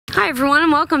Hi everyone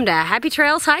and welcome to Happy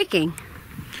Trails Hiking.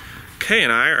 Kay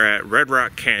and I are at Red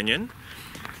Rock Canyon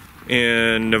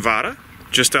in Nevada,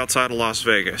 just outside of Las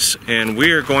Vegas, and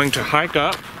we are going to hike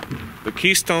up the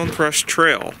Keystone Thrust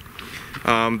Trail.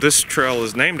 This trail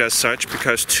is named as such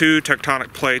because two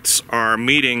tectonic plates are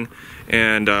meeting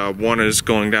and one is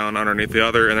going down underneath the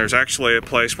other, and there's actually a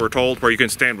place, we're told, where you can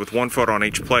stand with 1 foot on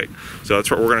each plate. So that's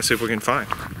what we're going to see if we can find.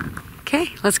 Okay,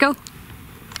 let's go.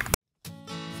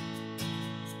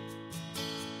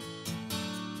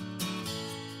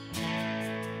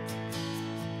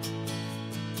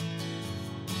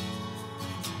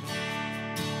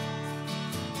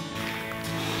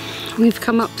 We've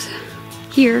come up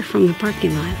here from the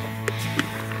parking lot.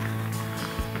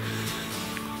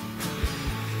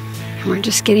 And we're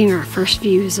just getting our first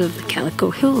views of the Calico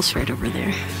Hills right over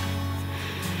there.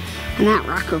 And that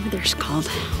rock over there is called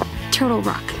Turtle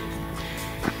Rock.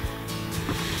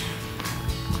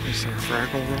 Is that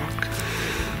Fraggle Rock?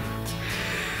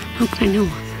 Not that I know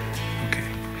of. Okay.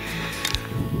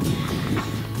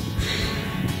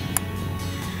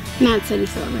 Matt said he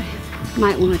thought I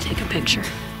might want to take a picture.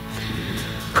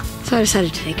 So I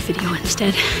decided to take a video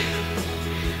instead.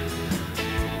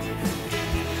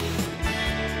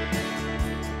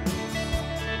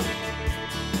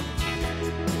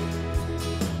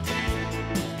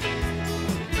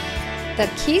 The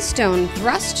Keystone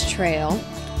Thrust Trail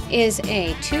is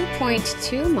a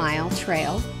 2.2 mile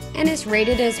trail and is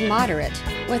rated as moderate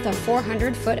with a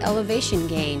 400-foot elevation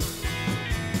gain.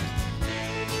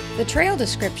 The trail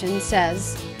description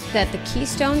says that the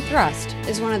Keystone Thrust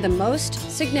is one of the most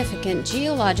significant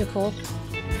geological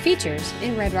features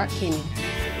in Red Rock Canyon.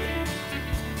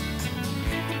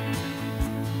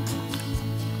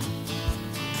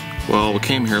 Well, we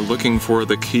came here looking for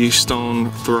the Keystone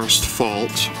Thrust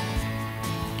Fault.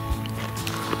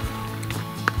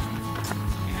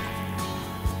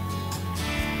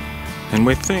 And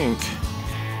we think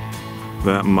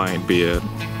that might be it.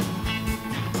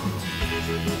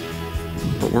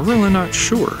 But we're really not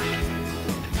sure.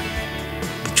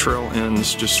 The trail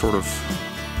ends just sort of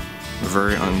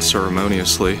very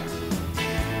unceremoniously.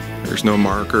 There's no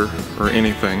marker or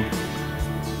anything.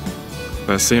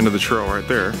 That's the end of the trail right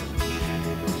there.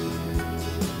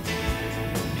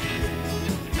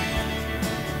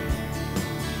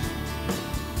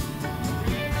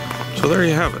 So there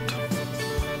you have it.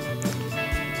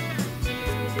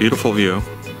 Beautiful view.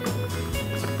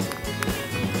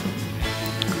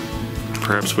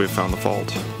 Perhaps we have found the fault.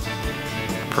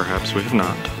 Perhaps we have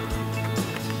not.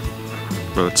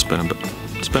 But it's been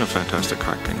a fantastic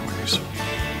hike anyways.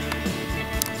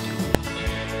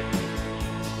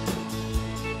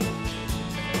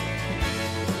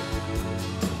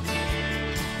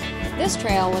 This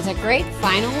trail was a great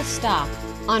final stop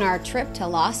on our trip to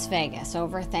Las Vegas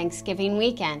over Thanksgiving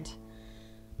weekend.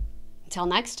 Until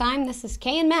next time, this is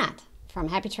Kay and Matt from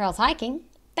Happy Trails Hiking.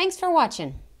 Thanks for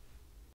watching.